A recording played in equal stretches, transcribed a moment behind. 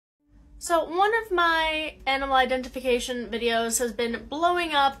So one of my animal identification videos has been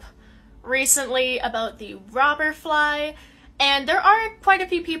blowing up recently about the robber fly, and there are quite a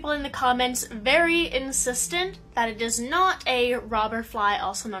few people in the comments very insistent that it is not a robber fly,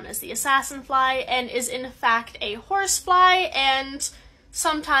 also known as the assassin fly, and is in fact a horsefly and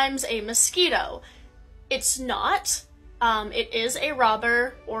sometimes a mosquito. It's not. It is a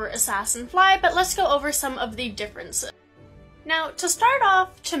robber or assassin fly, but let's go over some of the differences. Now, to start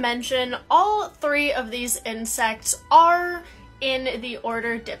off, to mention, all three of these insects are in the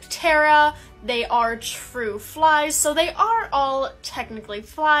order Diptera. They are true flies, so they are all technically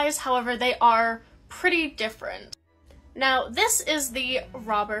flies, however, they are pretty different. Now, this is the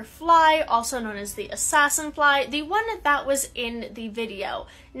robber fly, also known as the assassin fly, the one that was in the video.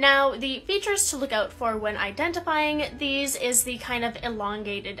 Now, the features to look out for when identifying these is the kind of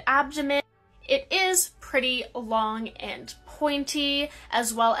elongated abdomen. It is pretty long and pointy,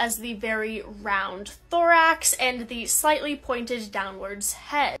 as well as the very round thorax and the slightly pointed downwards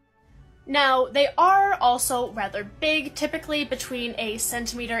head. Now, they are also rather big, typically between a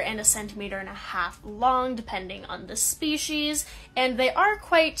centimeter and a centimeter and a half long, depending on the species, and they are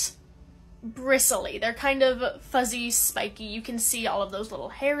quite bristly. They're kind of fuzzy, spiky. You can see all of those little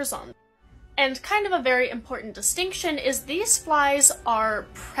hairs on them. And kind of a very important distinction is these flies are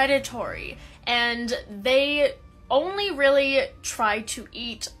predatory, and they only really try to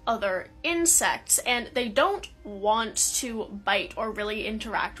eat other insects, and they don't want to bite or really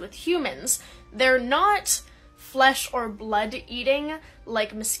interact with humans. They're not flesh or blood eating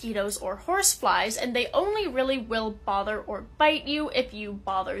like mosquitoes or horseflies, and they only really will bother or bite you if you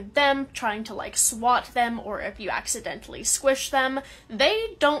bother them, trying to like swat them, or if you accidentally squish them.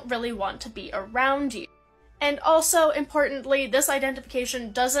 They don't really want to be around you. And also, importantly, this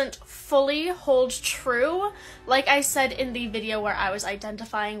identification doesn't fully hold true. Like I said in the video where I was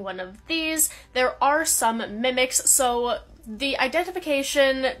identifying one of these, there are some mimics, so the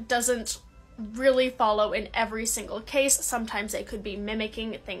identification doesn't really follow in every single case. Sometimes they could be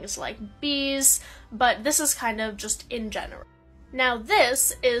mimicking things like bees, but this is kind of just in general. Now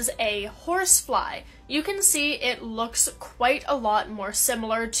this is a horsefly. You can see it looks quite a lot more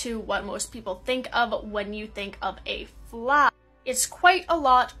similar to what most people think of when you think of a fly. It's quite a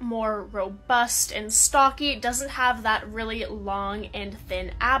lot more robust and stocky. It doesn't have that really long and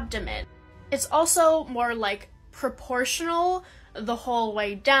thin abdomen. It's also more like proportional the whole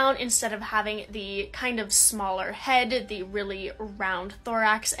way down, instead of having the kind of smaller head, the really round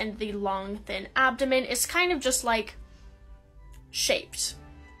thorax, and the long thin abdomen. It's kind of just like shaped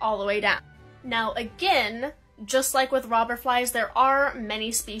all the way down. Now again, just like with robber flies, there are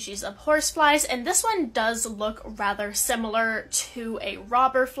many species of horseflies, and this one does look rather similar to a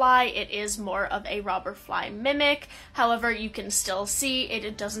robber fly. It is more of a robber fly mimic. However, you can still see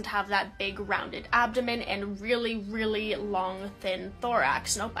it doesn't have that big rounded abdomen and really, really long, thin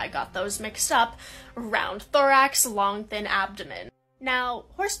thorax. Nope, I got those mixed up. Round thorax, long, thin abdomen. Now,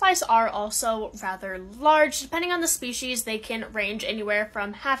 horseflies are also rather large. Depending on the species, they can range anywhere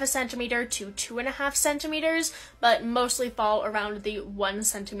from 0.5 centimeter to 2.5 centimeters, but mostly fall around the 1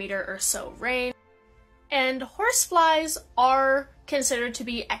 centimeter or so range. And horseflies are considered to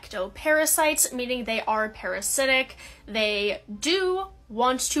be ectoparasites, meaning they are parasitic. They do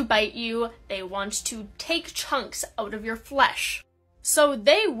want to bite you. They want to take chunks out of your flesh. So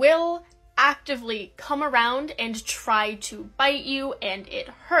they will actively come around and try to bite you, and it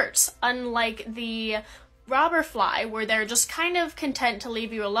hurts. Unlike the robber fly, where they're just kind of content to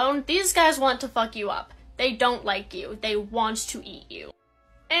leave you alone, these guys want to fuck you up. They don't like you. They want to eat you.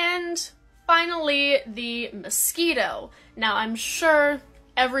 And finally, the mosquito. Now, I'm sure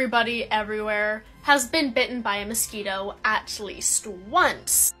everybody everywhere has been bitten by a mosquito at least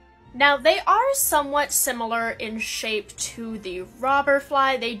once. Now, they are somewhat similar in shape to the robber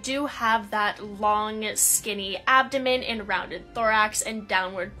fly. They do have that long, skinny abdomen and rounded thorax and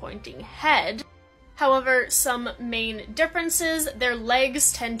downward pointing head. However, some main differences: their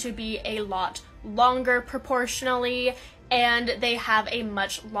legs tend to be a lot longer proportionally, and they have a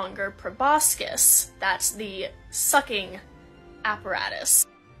much longer proboscis. That's the sucking apparatus.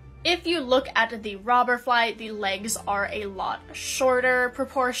 If you look at the robber fly, the legs are a lot shorter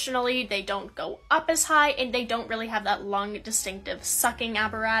proportionally. They don't go up as high, and they don't really have that long, distinctive sucking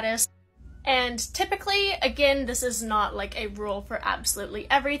apparatus. And typically, again, this is not like a rule for absolutely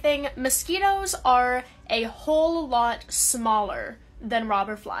everything, mosquitoes are a whole lot smaller than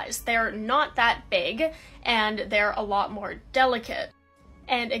robber flies. They're not that big, and they're a lot more delicate.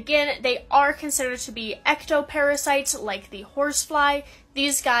 And again, they are considered to be ectoparasites like the horsefly.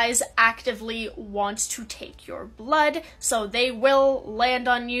 These guys actively want to take your blood, so they will land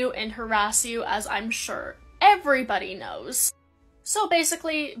on you and harass you, as I'm sure everybody knows. So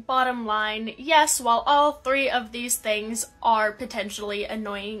basically, bottom line, yes, while all three of these things are potentially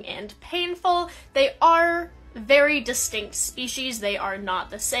annoying and painful, they are very distinct species. They are not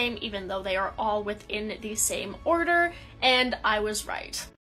the same, even though they are all within the same order, and I was right.